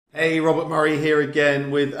Hey, Robert Murray here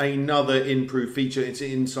again with another improved feature. It's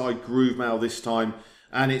inside GrooveMail this time,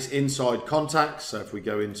 and it's inside contacts. So if we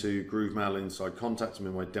go into GrooveMail inside contacts, I'm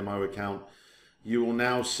in my demo account, you will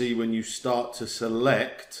now see when you start to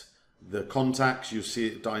select the contacts, you'll see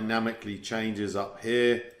it dynamically changes up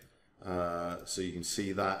here. So you can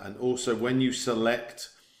see that. And also when you select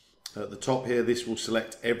at the top here, this will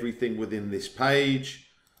select everything within this page.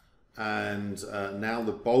 And now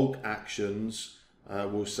the bulk actions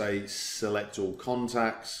will say select all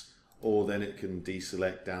contacts, or then it can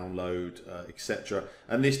deselect, download, etc.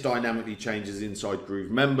 And this dynamically changes inside Groove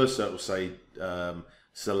Members, so it will say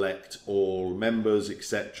select all members,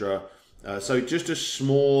 etc. So just a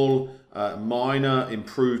small, minor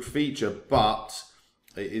improved feature, but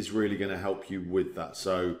it is really going to help you with that.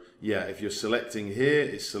 So yeah, if you're selecting here,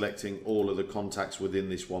 it's selecting all of the contacts within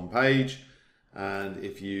this one page. And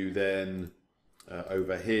if you then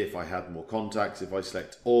over here, if I had more contacts, if I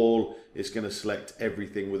select all, it's going to select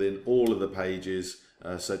everything within all of the pages.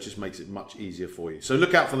 So it just makes it much easier for you. So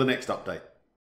look out for the next update.